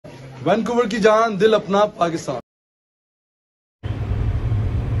Vancouver की जान, दिल अपना पाकिस्तान।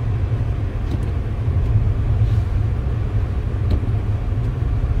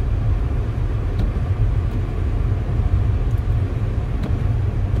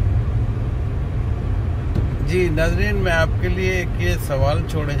 जी नाज़रीन, मैं आपके लिए एक ये सवाल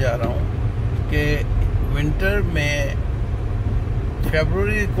छोड़े जा रहा हूँ कि विंटर में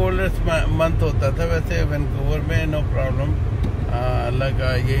फरवरी कोल्डेस्ट मंथ होता था। वैसे वैंकूवर में नो प्रॉब्लम, अल्लाह का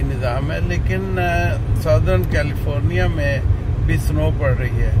यही निज़ाम है, लेकिन साउदर्न कैलिफोर्निया में भी स्नो पड़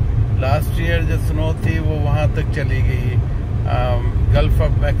रही है। लास्ट ईयर जो स्नो थी वो वहाँ तक चली गई, गल्फ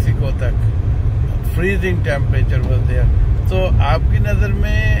ऑफ मैक्सिको तक। Freezing temperature was there. तो आपकी नज़र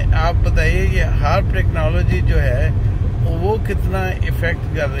में आप बताइए, ये हार्प टेक्नोलॉजी जो है वो कितना इफ़ेक्ट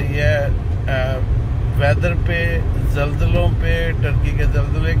कर रही है वेदर पे, जल्जलों पे? टर्की के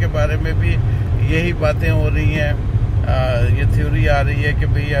जल्जले के बारे में भी यही बातें हो रही हैं। ये थ्योरी आ रही है कि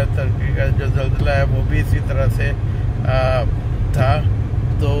भैया टर्की का जो जल्जला है वो भी इसी तरह से था,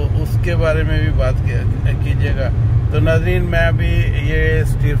 तो उसके बारे में भी बात कीजिएगा। तो नाज़रीन, मैं अभी ये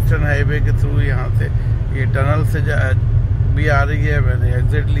स्टीफसन हाईवे के थ्रू यहाँ से ये टनल से भी आ रही है, मैंने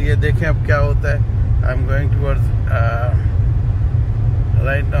एग्जिट लिए। देखें अब क्या होता है। I am going towards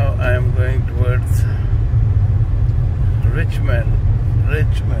right now, I am going towards Richmond.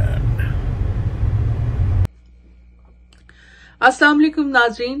 अस्सलाम वालेकुम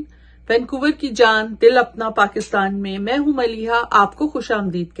नाजरीन, वैंकूवर की जान, दिल अपना पाकिस्तान में मैं हूं मलिहा, आपको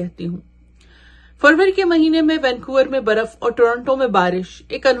खुशामदीद कहती हूं। फरवरी के महीने में वैंकूवर में बर्फ और टोरंटो में बारिश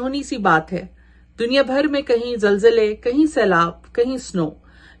एक अनहोनी सी बात है। दुनिया भर में कहीं जलजले, कहीं सैलाब, कहीं स्नो।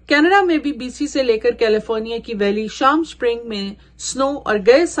 कनाडा में भी बीसी से लेकर कैलिफोर्निया की वैली शाम स्प्रिंग में स्नो और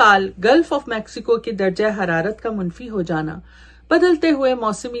गए साल गल्फ ऑफ मैक्सिको के दर्जा हरारत का मुनफी हो जाना बदलते हुए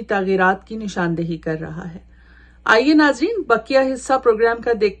मौसमी तगीरात की निशानदेही कर रहा है। आइए नाज़रीन, बकिया हिस्सा प्रोग्राम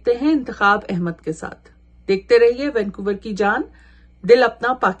का देखते हैं इंतखाब अहमद के साथ। देखते रहिए वैंकूवर की जान, दिल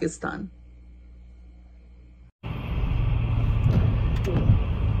अपना Pakistan.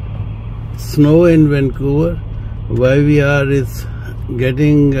 Snow in Vancouver. Why we are is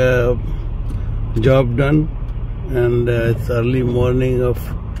getting job done, and it's early morning of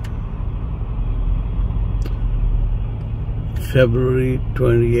February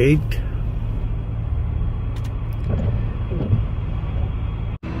 28.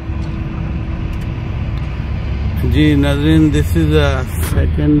 जी नाज़रीन, this is a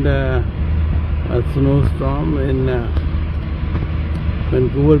second snowstorm in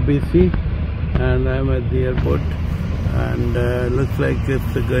Vancouver, BC. And I'm at the airport, and looks like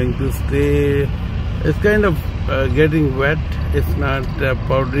it's going to stay. It's kind of getting wet. It's not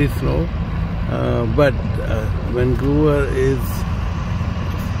powdery snow, but Vancouver is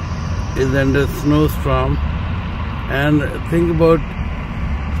under snowstorm. And think about,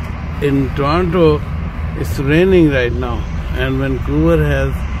 in Toronto it's raining right now, and Vancouver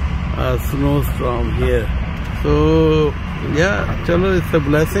has a snowstorm here. So yeah, chalo, it's a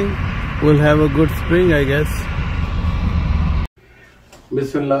blessing. We'll have a good spring, I guess.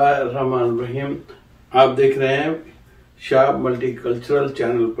 बिस्मिल्लाहिर्रहमानिर्रहीम। आप देख रहे हैं Shah multicultural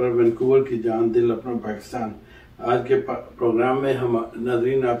channel पर Vancouver की जान, दिल अपना पाकिस्तान। आज के प्रोग्राम में हम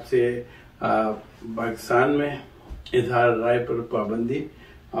नाज़रीन आपसे पाकिस्तान में इजहार राय पर पाबंदी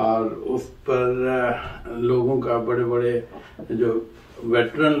और उस पर लोगों का, बड़े बड़े जो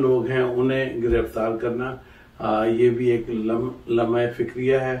वेटरन लोग हैं उन्हें गिरफ्तार करना, ये भी एक लम्हा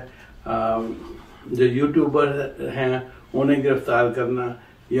फिक्रिया है। जो यूट्यूबर हैं उन्हें गिरफ्तार करना,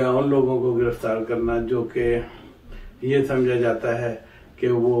 या उन लोगों को गिरफ्तार करना जो कि ये समझा जाता है कि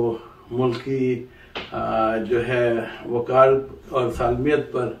वो मुल्की जो है वकार और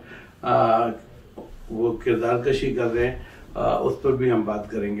सालमियत पर वो किरदार कशी कर रहे हैं, उस पर भी हम बात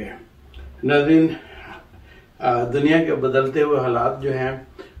करेंगे। नाज़रीन, दुनिया के बदलते हुए हालात जो हैं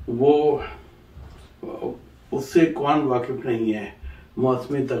वो, उससे कौन वाकिफ नहीं है।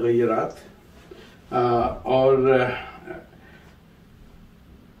 मौसमी तगय्युरात और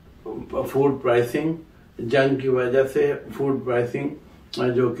फूड प्राइसिंग, जंग की वजह से फूड प्राइसिंग,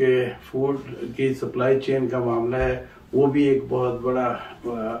 जो कि फूड की सप्लाई चेन का मामला है, वो भी एक बहुत बड़ा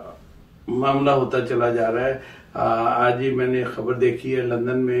मामला होता चला जा रहा है। आज ही मैंने खबर देखी है,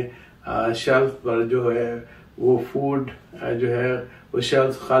 लंदन में शेल्फ पर जो है वो फूड जो है वो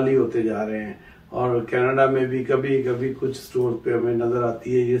शेल्फ खाली होते जा रहे हैं। और कनाडा में भी कभी कभी कुछ स्टोर पे हमें नजर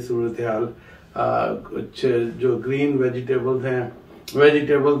आती है ये सूरत हाल। कुछ जो ग्रीन वेजिटेबल्स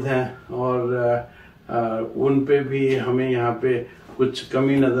हैं और उन पे भी हमें यहाँ पे कुछ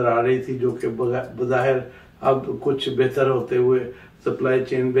कमी नजर आ रही थी, जो कि बज़ाहिर अब कुछ बेहतर होते हुए, सप्लाई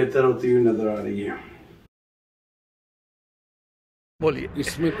चेन बेहतर होती हुई नजर आ रही है। बोलिए।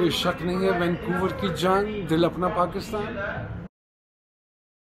 इसमें कोई शक नहीं है, वैंकूवर की जान, दिल अपना Pakistan.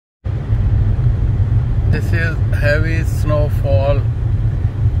 This is heavy snowfall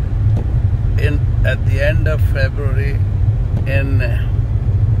at the end of February in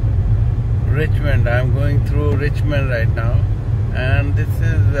Richmond. I'm going through Richmond right now, and this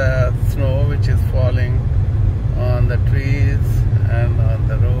is snow which is falling on the trees and on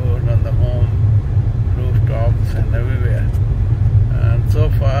the road, on the home rooftops and everywhere. And so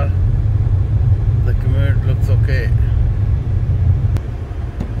far the commute looks okay.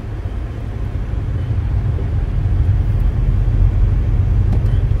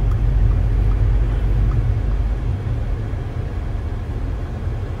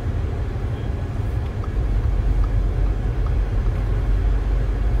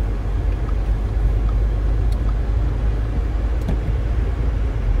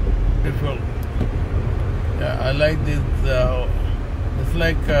 Beautiful. Yeah, I like this. It's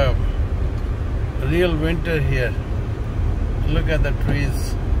like real winter here. Look at the trees.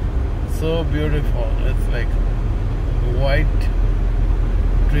 So beautiful. It's like white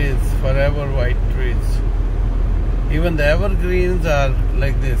trees, forever white trees. Even the evergreens are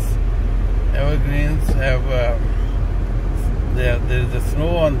like this. Evergreens have there is the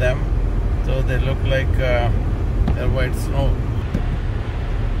snow on them, so they look like they're white snow.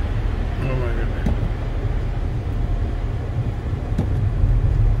 Oh my goodness.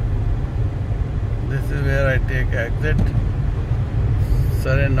 This is where I take exit,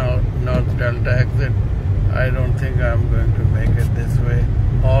 Surrey North Delta exit. I don't think I'm going to make it this way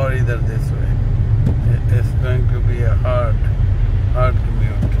or either this way. It's going to be a hard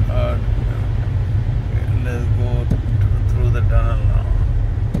commute, Okay, let's go through the tunnel now.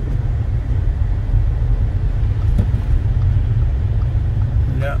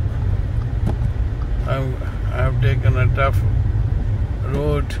 Yeah, I've taken a tough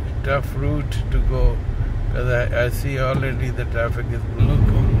route to go, because I see already the traffic is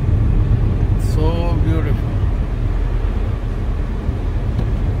looking so beautiful.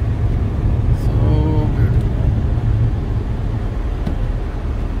 So beautiful.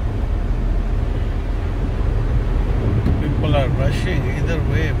 People are rushing either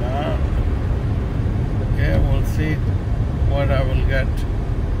way, man. Okay, we'll see what I will get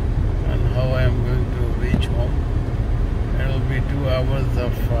and how I am going to reach home. It'll be 2 hours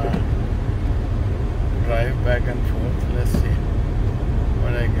of drive back and forth. Let's see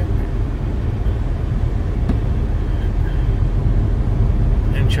what I can do.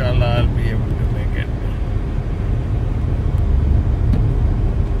 Inshallah, I'll be able to make it.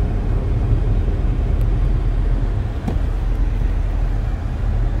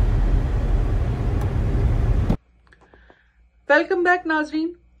 Welcome back नाजरीन।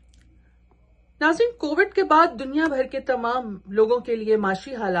 Covid के बाद दुनिया भर के तमाम लोगों के लिए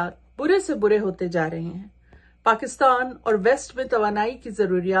माशी हालात बुरे से बुरे होते जा रहे हैं। पाकिस्तान और वेस्ट में तवानाई की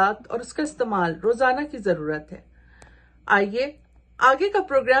जरूरियात और उसका इस्तेमाल रोजाना की जरूरत है। आइए आगे का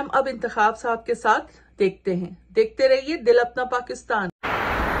प्रोग्राम अब इंतखाब साहब के साथ देखते हैं। देखते रहिए दिल अपना पाकिस्तान।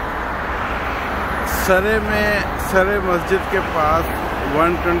 सरे मस्जिद के पास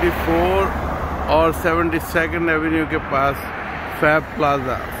 124 और 72nd एवेन्यू के पास फैब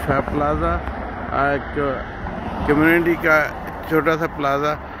प्लाजा एक कम्युनिटी का छोटा सा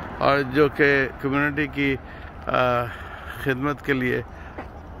प्लाजा, और जो कि कम्युनिटी की खिदमत के लिए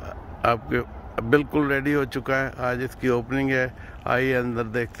आपके बिल्कुल रेडी हो चुका है। आज इसकी ओपनिंग है। आइए अंदर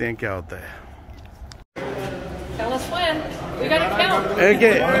देखते हैं क्या होता है। Tell us when. We gotta count.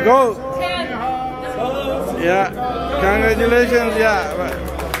 Okay, go. 10. Yeah, congratulations. Yeah.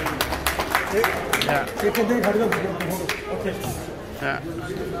 Yeah. Yeah.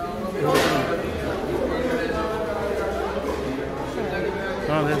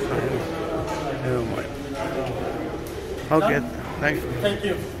 Oh, that's fine. Never mind. Okay, thank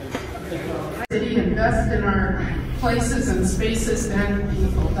you. City invest in our places and spaces and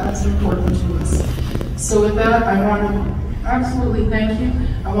people. That's important to us. So with that, I want to absolutely thank you.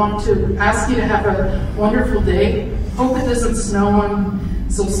 I want to ask you to have a wonderful day. Hope it doesn't snow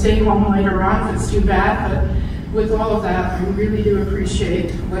so stay home later on if it's too bad. But with all of that, I really do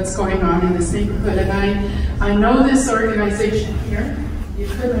appreciate what's going on in this neighborhood. And I know this organization here. You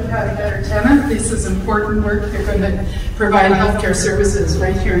couldn't have had a better tenant. This is important work. They're going to provide healthcare services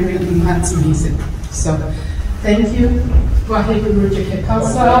right here in Newton. That's amazing. So, thank you. Waheguru Ji Ke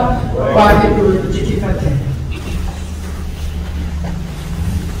Khalsa, Waheguru Ji Ki Fateh.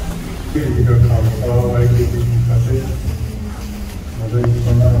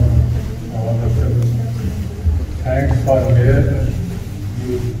 Thanks for here.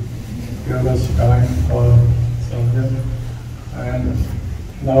 You give us time for something. And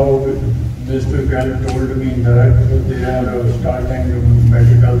now Mr. Gall told me that they are starting a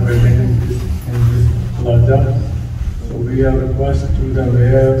medical building in this plaza. So we have request to the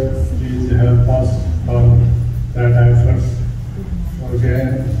mayor, please help us for that efforts. So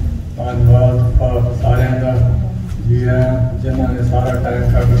again, ਧੰਨਵਾਦ ਸਾਰਿਆਂ ਦਾ ਜੀ ਜਿਨ੍ਹਾਂ ਨੇ ਸਾਰਾ time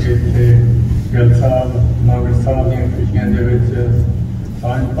ਕੱਢ ਕੇ ਇੱਥੇ ਗਿੱਲ ਸਾਹਿਬ ਮਗਰ ਸਾਹਿਬ ਦੀਆਂ ਖੁਸ਼ੀਆਂ ਦੇ ਵਿੱਚ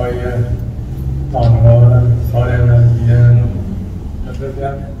ਸਾਂਝ ਪਾਈ ਹੈ। ਧੰਨਵਾਦ ਸਾਰਿਆਂ ਦਾ ਜੀ ਨੂੰ।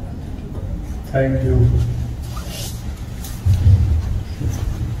 Thank you.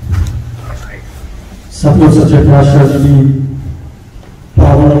 ਸਤਿਗੁਰ ਸੱਚੇ ਪਾਤਸ਼ਾਹ ਜੀ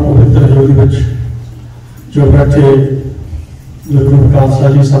ਪਾਵਨ ਪਵਿੱਤਰ ਜੋੜੀ ਵਿੱਚ ਜੋ ਬੈਠੇ ਗੁਰੂ ਖਾਲਸਾ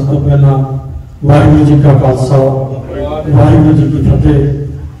ਜੀ ਸਭ ਤੋਂ ਪਹਿਲਾਂ ਵਾਹਿਗੁਰੂ ਜੀ ਕਾ ਖਾਲਸਾ ਵਾਹਿਗੁਰੂ ਜੀ ਕੀ ਫਤਿਹ।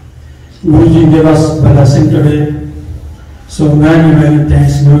 Guru ji gave us blessing today, so many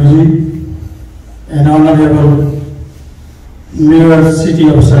thanks Guru ji and honorable Mayor City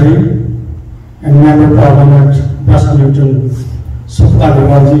of Surrey and Member Parliament West Newton Sukta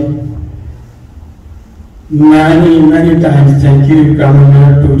ji. Many times thank you coming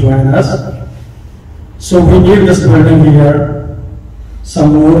here to join us. So we need this building here,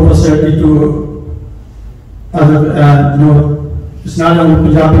 some more facility to other, it's not only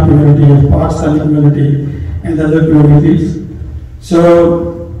Punjabi community, it's Pakistani community and other communities. So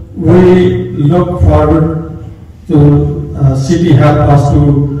we look forward to city help us to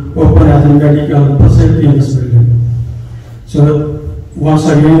open as a medical facility in this building. So once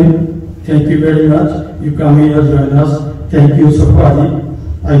again, thank you very much. You come here, join us. Thank you, Sopadi.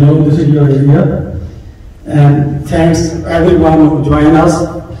 I know this is your area. And thanks everyone who join us.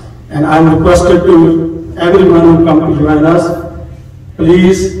 And I'm requested to everyone who come to join us,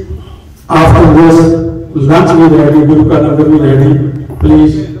 please, after this, lunch will be ready, Guru Ka Nagar will be ready.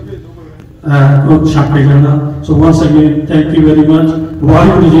 Please, don't shut me. So once again, thank you very much.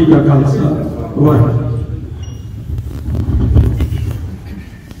 Vaheguru Ji Ka Khalsa. Vaheguru.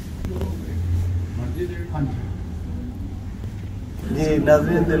 जी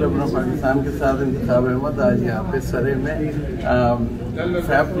नाज़रीन दिल अपना पाकिस्तान के साथ इंतखाब अहमद आज यहाँ पे सरे में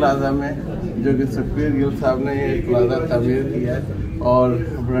फैब प्लाजा में जो कि सुखबीर गिल साहब ने ये प्लाजा तामीर किया है और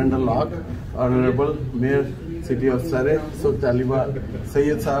Brenda lock honourable mayor city of सरे सुख तालिबा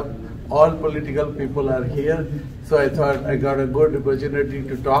सैयद साहब all political people are here, so I thought I got a good opportunity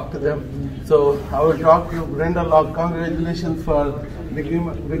to talk to them. So I will talk to Brenda Locke. Congratulations for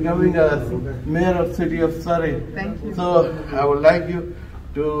becoming a mayor of city of Surrey. Thank you. So I would like you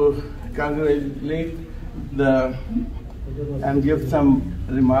to congratulate and give some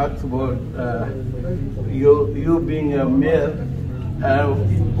remarks about you being a mayor.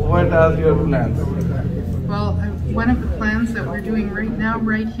 What are your plans? Well, one of the plans that we're doing right now,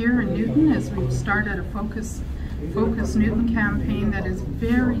 right here in Newton, is we've started a Focus Newton campaign that is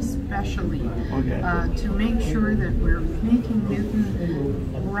very specially to make sure that we're making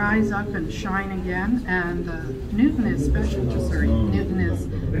Newton rise up and shine again. And Newton is special to Surrey. Newton is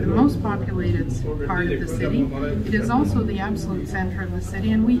the most populated part of the city. It is also the absolute center of the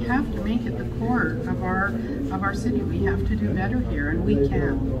city, and we have to make it the core of our city. We have to do better here, and we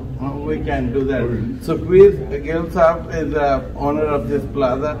can. We can do that. Sukhbir Gill Saab is the owner of this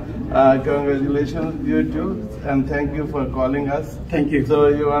plaza. Congratulations, you too, and thank you for calling us. Thank you. So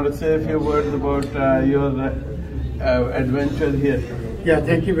you want to say a few words about your adventure here? Yeah,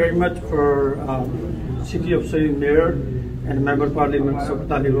 thank you very much for City of Surrey Mayor and Member Parliament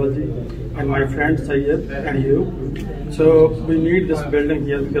Sukta ji and my friend Sayyid and you. So we need this building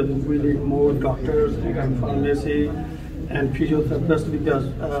here because we need more doctors and pharmacy and physiotherapists, because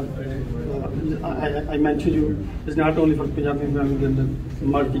I mentioned you, it's not only for Punjabi families and the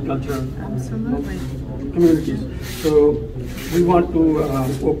multicultural communities. So we want to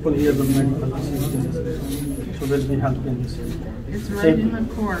open here the medical facilities, so we'll be helping this. It's right in the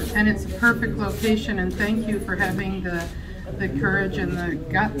core, and it's a perfect location, and thank you for having the courage and the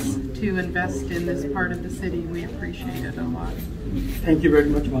guts to invest in this part of the city. We appreciate it a lot. Thank you very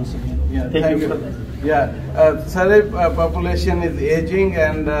much once again. Yeah, thank you. Yeah, Surrey population is aging,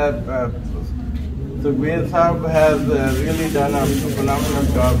 and Sukhbir Saab has really done a phenomenal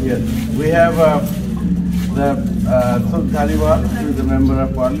job here. We have the Sukh Taliba, who is a member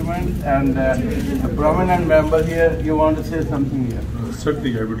of parliament, and a prominent member here. You want to say something here?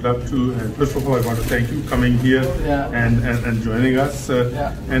 Certainly, I would love to. First of all, I want to thank you coming here and joining us.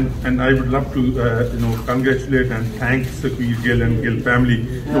 And I would love to congratulate and thank Sukhbir Gill and Gill family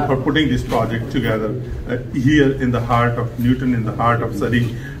for putting this project together here in the heart of Newton, in the heart of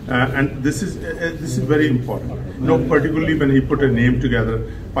Surrey. and this is very important. You know, particularly when he put a name together,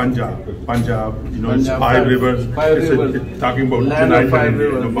 Punjab. You know, it's five rivers. It's talking about united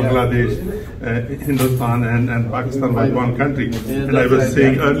Bangladesh, Hindustan, and Pakistan was one country. And I was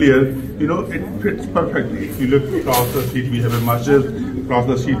saying earlier, you know, it fits perfectly. If you look across the street, we have a masjid. Across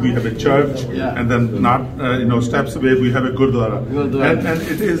the street, we have a church, and then not steps away, we have a gurdwara. And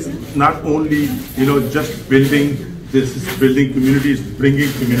it is not only just building. This is building communities, bringing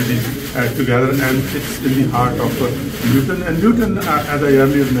communities together, and it's in the heart of Newton. And Newton, as I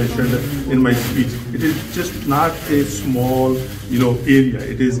earlier mentioned in my speech, it is just not a small, area.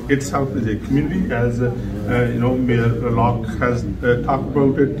 It is itself is a community, as Mayor Locke has talked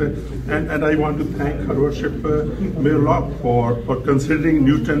about it. And I want to thank Her Worship Mayor Locke for considering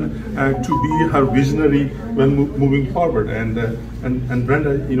Newton to be her visionary when moving forward. And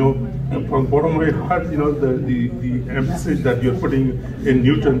Brenda, from the bottom of my heart, the emphasis that you're putting in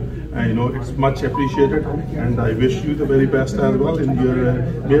Newton, it's much appreciated, and I wish you the very best as well in your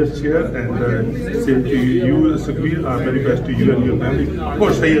mayor's chair, and same to you, Sukhbir, very best to you and your family. Of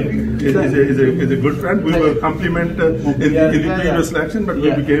course, Sayed is a good friend. We were compliment in the previous election, but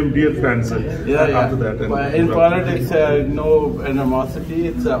we became dear friends after that. In politics, no animosity,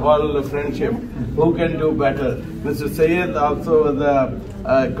 it's all friendship. Who can do better? Mr. Sayed also was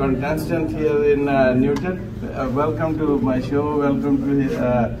a contestant here in Newton. Welcome to my show. Welcome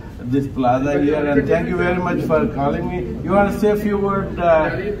to this plaza here, and thank you very much for calling me. You want to say a few words?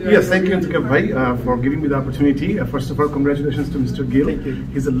 Yes, thank you, Intikab Bhai, for giving me the opportunity. First of all, congratulations to Mr. Gill.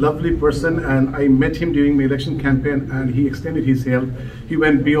 He's a lovely person, and I met him during my election campaign, and he extended his help. He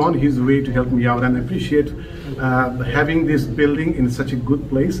went beyond his way to help me out, and I appreciate having this building in such a good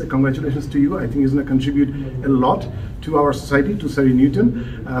place. Congratulations to you. I think it's going to contribute a lot to our society, to Surrey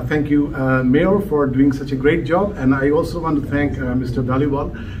Newton. Thank you, Mayor, for doing such a great job, and I also want to thank Mr.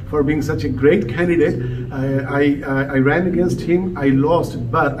 Dhaliwal for being such a great candidate. I ran against him, I lost,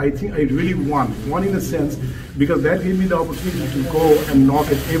 but I think I really won in a sense, because that gave me the opportunity to go and knock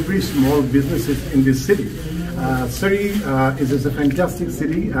at every small businesses in this city. Surrey is a fantastic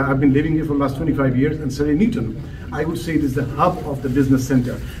city. I've been living here for the last 25 years, and Surrey Newton, I would say it is the hub of the business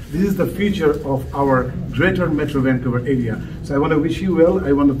center. This is the future of our greater Metro Vancouver area. So I want to wish you well.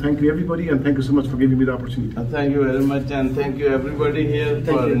 I want to thank you everybody, and thank you so much for giving me the opportunity. Thank you very much, and thank you everybody here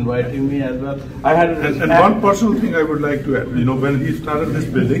for inviting me as well. I had and one personal thing I would like to add. When he started this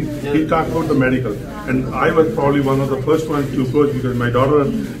building, he talked about the medical, and I was probably one of the first ones to approach, because my daughter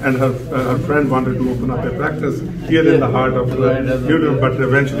and her friend wanted to open up a practice here in the heart of Newton, but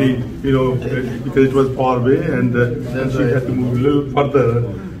eventually, because it was far away, and she had to move a little further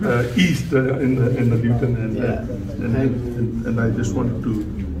east in the Newton, and I just wanted to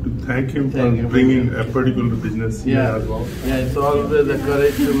thank him for bringing a particular business here as well. Yeah, it's always the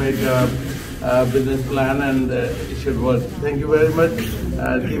courage to make a business plan, and it should work. Thank you very much.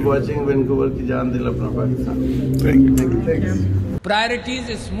 Keep watching Vancouver की जान दिल अपना Pakistan. Thank you. Priorities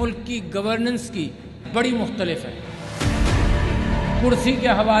इस मुल्क की governance की बड़ी मुख्तलिफ है. कुर्सी के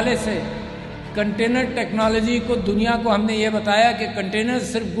हवाले से कंटेनर टेक्नोलॉजी को दुनिया को हमने ये बताया कि कंटेनर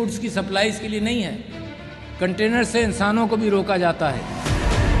सिर्फ गुड्स की सप्लाईज के लिए नहीं है, कंटेनर से इंसानों को भी रोका जाता है.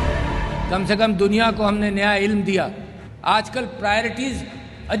 कम से कम दुनिया को हमने नया इल्म दिया. आजकल प्रायोरिटीज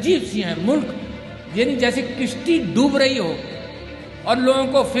अजीब सी हैं. मुल्क यानी जैसे किश्ती डूब रही हो और लोगों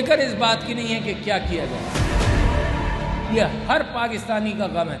को फिक्र इस बात की नहीं है कि क्या किया जाए. ये हर पाकिस्तानी का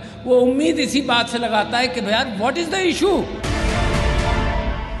गम है. वो उम्मीद इसी बात से लगाता है कि यार व्हाट इज द इशू,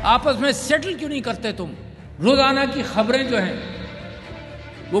 आपस में सेटल क्यों नहीं करते तुम. रोजाना की खबरें जो हैं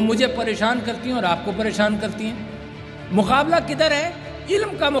वो मुझे परेशान करती हैं और आपको परेशान करती हैं. मुकाबला किधर है?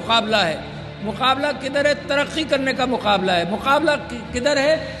 इल्म का मुकाबला है. मुकाबला किधर है? तरक्की करने का मुकाबला है. मुकाबला किधर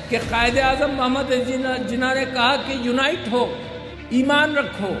है कि कायदे आज़म मोहम्मद जिन्ना ने कहा कि यूनाइट हो, ईमान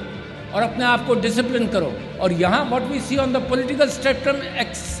रखो और अपने आप को डिसिप्लिन करो. और यहाँ what we C on the political spectrum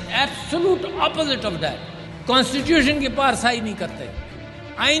absolute opposite of that. Constitution की पारसाई नहीं करते,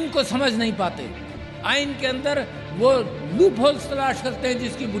 आइन को समझ नहीं पाते, आइन के अंदर वो लूप होल्स तलाश करते हैं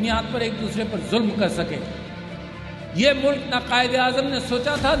जिसकी बुनियाद पर एक दूसरे पर जुल्म कर सके. ये मुल्क ना कायदे आज़म ने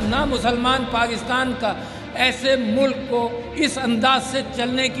सोचा था, ना मुसलमान पाकिस्तान का ऐसे मुल्क को इस अंदाज से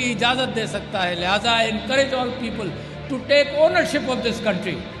चलने की इजाज़त दे सकता है. लिहाजा I encourage all people to take ownership of this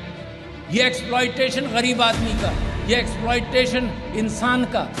country. ये एक्सप्लॉयटेशन गरीब आदमी का, ये एक्सप्लॉयटेशन इंसान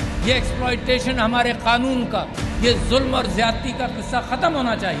का, ये एक्सप्लॉयटेशन हमारे कानून का, ये जुल्म और ज्यादती का किस्सा ख़त्म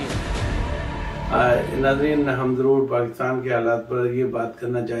होना चाहिए. नाज़रीन, हम ज़रूर पाकिस्तान के हालात पर ये बात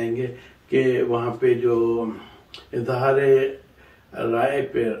करना चाहेंगे कि वहाँ पे जो इज़हार राय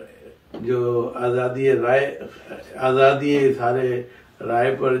पे जो आज़ादी इज़हार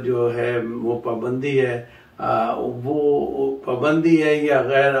राय पर जो है वो पाबंदी है, वो पाबंदी है या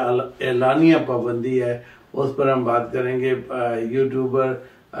गैर एलानिया पाबंदी है, उस पर हम बात करेंगे। यूट्यूबर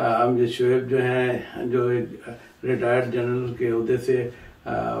अमजद शोएब जो हैं, जो एक रिटायर्ड जनरल के ओहदे से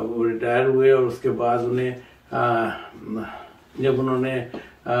वो रिटायर हुए और उसके बाद उन्हें जब उन्होंने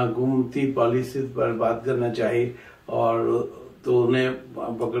हुकूमती पॉलिसी पर बात करना चाहिए और तो उन्हें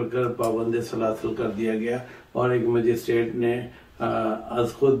पकड़कर पाबंद सलासल कर दिया गया और एक मजिस्ट्रेट ने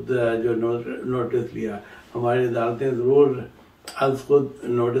अज खुद जो नोटिस लिया। हमारी अदालतें ज़रूर अज खुद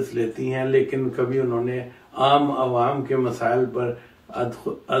नोटिस लेती हैं, लेकिन कभी उन्होंने आम आवाम के मसाइल पर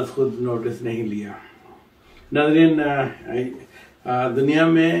अज खुद नोटिस नहीं लिया। नाज़रीन, दुनिया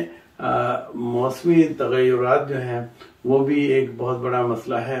में मौसमी तग़य्युरात जो हैं वो भी एक बहुत बड़ा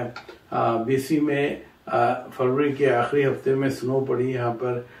मसला है। BC में फरवरी के आखिरी हफ्ते में स्नो पड़ी यहाँ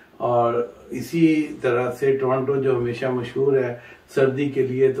पर, और इसी तरह से टोरंटो जो हमेशा मशहूर है सर्दी के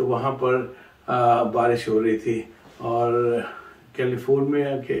लिए, तो वहाँ पर बारिश हो रही थी। और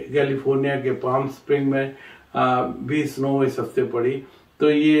कैलिफोर्निया के पाम स्प्रिंग में भी स्नो इस हफ्ते पड़ी। तो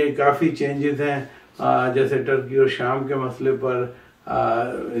ये काफ़ी चेंजेस हैं। जैसे टर्की और शाम के मसले पर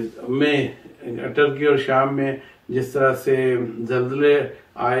टर्की और शाम में जिस तरह से ज़ल्ज़ले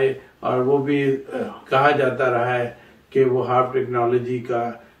आए, और वो भी कहा जाता रहा है कि वो हार्प टेक्नोलॉजी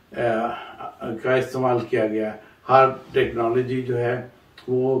का इस्तेमाल किया गया। हार्प टेक्नोलॉजी जो है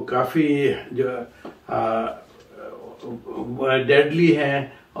वो काफ़ी जो डेडली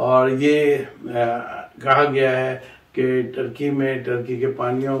है, और ये कहा गया है कि टर्की के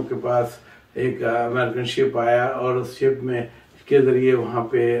पानियों के पास एक अमेरिकन शिप आया और उस शिप में के ज़रिए वहाँ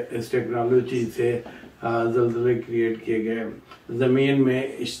पे इस टेक्नोलॉजी से ज़ल्ज़ले क्रिएट किए गए, ज़मीन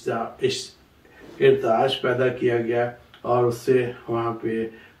में इर्ताश पैदा किया गया और उससे वहाँ पे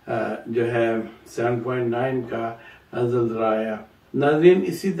जो है 7.9 का ज़ल्ज़ला आया। नाज़रीन,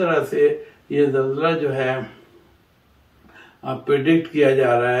 इसी तरह से ये ज़ल्ज़ला जो है प्रेडिक्ट किया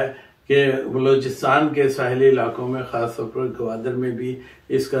जा रहा है कि बलूचिस्तान के साहिली इलाकों में, ख़ासतौर पर गवादर में भी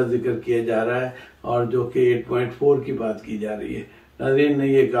इसका जिक्र किया जा रहा है, और जो कि 8.4 की बात की जा रही है। नाज़रीन,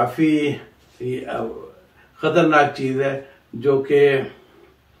 ये काफ़ी ख़तरनाक चीज़ है जो कि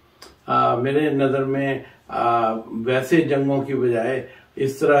मेरे नज़र में वैसे जंगों की बजाय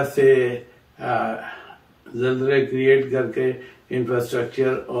इस तरह से ज़ल्ज़ले क्रिएट करके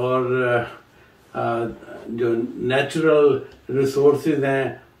इंफ्रास्ट्रक्चर और जो नेचुरल रिसोर्सेज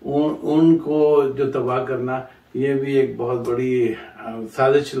हैं उनको जो तबाह करना, ये भी एक बहुत बड़ी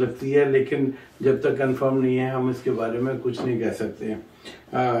साजिश लगती है। लेकिन जब तक कंफर्म नहीं है हम इसके बारे में कुछ नहीं कह सकते।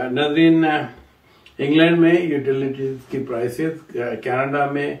 नाज़रीन, इंग्लैंड में यूटिलिटीज की प्राइसेस, कनाडा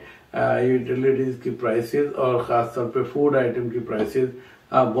में यूटिलिटीज की प्राइसेस और ख़ासतौर पे फूड आइटम की प्राइसेस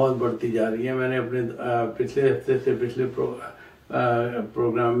बहुत बढ़ती जा रही है। मैंने अपने पिछले हफ्ते से पिछले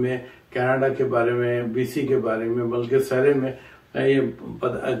प्रोग्राम में कनाडा के बारे में, BC के बारे में, बल्कि सारे में ये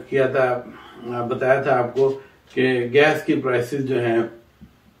बताया था आपको कि गैस की प्राइसेस जो हैं,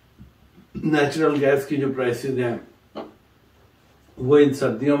 नेचुरल गैस की जो प्राइसेस हैं, वो इन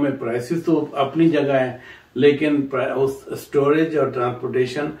सर्दियों में प्राइसेस तो अपनी जगह है, लेकिन उस स्टोरेज और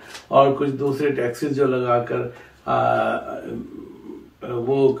ट्रांसपोर्टेशन और कुछ दूसरे टैक्सेस जो लगाकर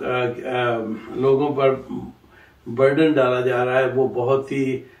वो लोगों पर बर्डन डाला जा रहा है, वो बहुत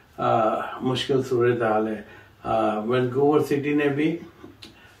ही मुश्किल सूरत हाल है। वैंकूवर सिटी ने भी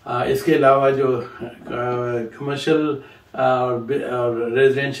इसके अलावा जो कमर्शियल और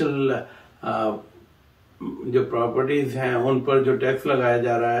रेजिडेंशियल जो प्रॉपर्टीज हैं उन पर जो टैक्स लगाया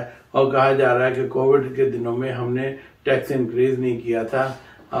जा रहा है, और कहा जा रहा है कि कोविड के दिनों में हमने टैक्स इंक्रीज नहीं किया था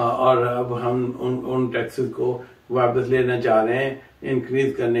और अब हम उन टैक्सेस को वापस लेना चाह रहे हैं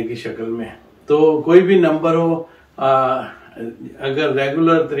इंक्रीज करने की शक्ल में। तो कोई भी नंबर हो, अगर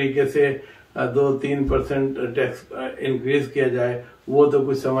रेगुलर तरीके से 2-3% टैक्स इंक्रीज किया जाए वो तो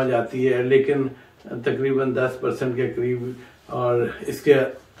कुछ समझ आती है, लेकिन तकरीबन 10% के करीब और इसके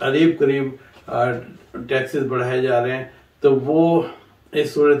करीब टैक्सेस बढ़ाए जा रहे हैं। तो वो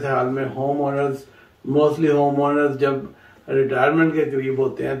इस सूरत हाल में मोस्टली होम ओनर्स जब रिटायरमेंट के करीब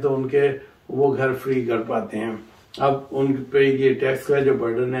होते हैं तो उनके वो घर फ्री कर पाते हैं। अब उन पे ये टैक्स का जो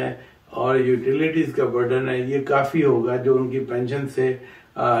बर्डन है और यूटिलिटीज का बर्डन है, ये काफी होगा जो उनकी पेंशन से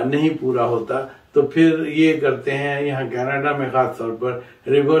नहीं पूरा होता। तो फिर ये करते हैं, यहाँ कनाडा में खास तौर पर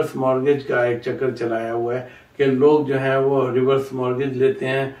रिवर्स मॉर्गेज का एक चक्कर चलाया हुआ है कि लोग जो हैं वो रिवर्स मॉर्गेज लेते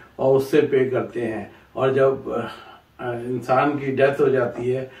हैं और उससे पे करते हैं, और जब इंसान की डेथ हो जाती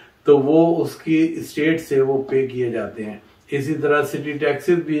है तो वो उसकी स्टेट से वो पे किए जाते हैं। इसी तरह सिटी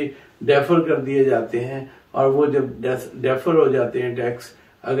टैक्सेस भी डेफर कर दिए जाते हैं, और वो जब डेफर हो जाते हैं टैक्स,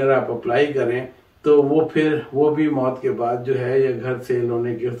 अगर आप अप्लाई करें तो वो भी मौत के बाद जो है या घर सेल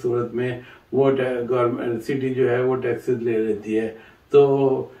होने की सूरत में वो गवर्नमेंट सिटी जो है वो टैक्सेस ले लेती है।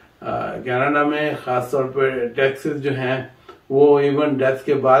 तो कनाडा में खास तौर पर टैक्सेस जो हैं वो इवन डेथ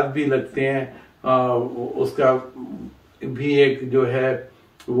के बाद भी लगते हैं। उसका भी एक जो है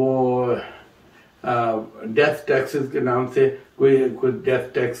वो डेथ टैक्सेस के नाम से कोई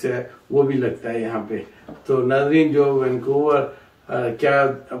डेथ टैक्स है वो भी लगता है यहाँ पे। तो नाज़रीन, जो वैंकूवर क्या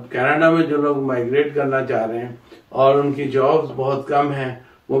अब कनाडा में जो लोग माइग्रेट करना चाह रहे हैं और उनकी जॉब्स बहुत कम हैं,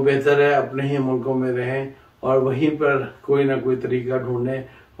 वो बेहतर है अपने ही मुल्कों में रहें और वहीं पर कोई ना कोई तरीका ढूंढें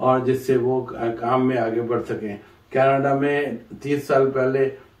और जिससे वो काम में आगे बढ़ सकें। कनाडा में 30 साल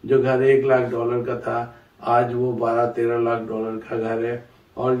पहले जो घर $1 लाख का था, आज वो 12-13 लाख डॉलर का घर है।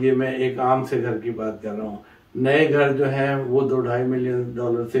 और ये मैं एक आम से घर की बात कर रहा हूँ। नए घर जो हैं वो $2.5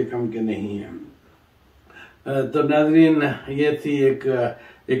 मिलियन से कम के नहीं हैं। तो नाज़रीन, ये थी एक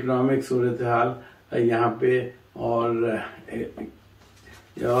इकोनॉमिक सूरत हाल यहाँ पे। और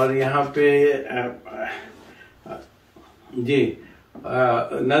यहाँ पे जी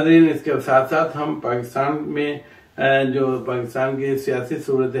नाज़रीन, इसके साथ साथ हम पाकिस्तान में जो पाकिस्तान की सियासी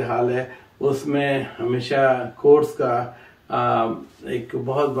सूरत हाल है उसमें हमेशा कोर्ट्स का एक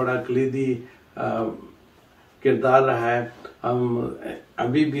बहुत बड़ा कलीदी किरदार रहा है। हम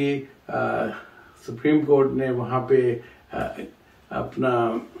अभी भी सुप्रीम कोर्ट ने वहाँ पे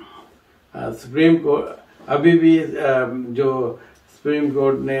अपना सुप्रीम कोर्ट अभी भी जो सुप्रीम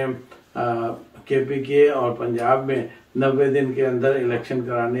कोर्ट ने KPK और पंजाब में 90 दिन के अंदर इलेक्शन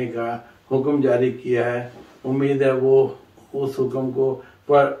कराने का हुक्म जारी किया है। उम्मीद है वो उस हुक्म को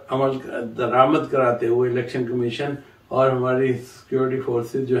पर अमल दरामद कराते हुए इलेक्शन कमीशन और हमारी सिक्योरिटी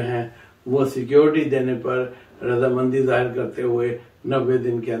फोर्सेस जो हैं वो सिक्योरिटी देने पर रजामंदी जाहिर करते हुए 90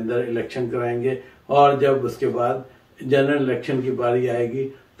 दिन के अंदर इलेक्शन कराएंगे। और जब उसके बाद जनरल इलेक्शन की बारी आएगी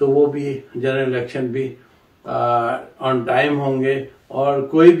तो वो भी जनरल इलेक्शन भी ऑन टाइम होंगे और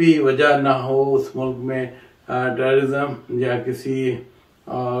कोई भी वजह ना हो उस मुल्क में टेररिज्म या किसी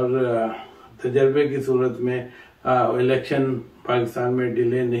और तजर्बे की सूरत में इलेक्शन पाकिस्तान में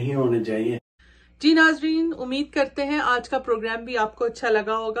डिले नहीं होने चाहिए। जी नाजरीन, उम्मीद करते हैं आज का प्रोग्राम भी आपको अच्छा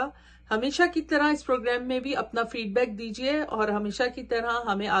लगा होगा। हमेशा की तरह इस प्रोग्राम में भी अपना फीडबैक दीजिए और हमेशा की तरह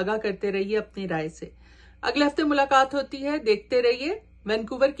हमें आगाह करते रहिए अपनी राय से। अगले हफ्ते मुलाकात होती है, देखते रहिए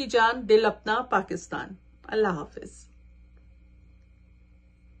वैंकूवर की जान दिल अपना पाकिस्तान। अल्लाह हाफिज।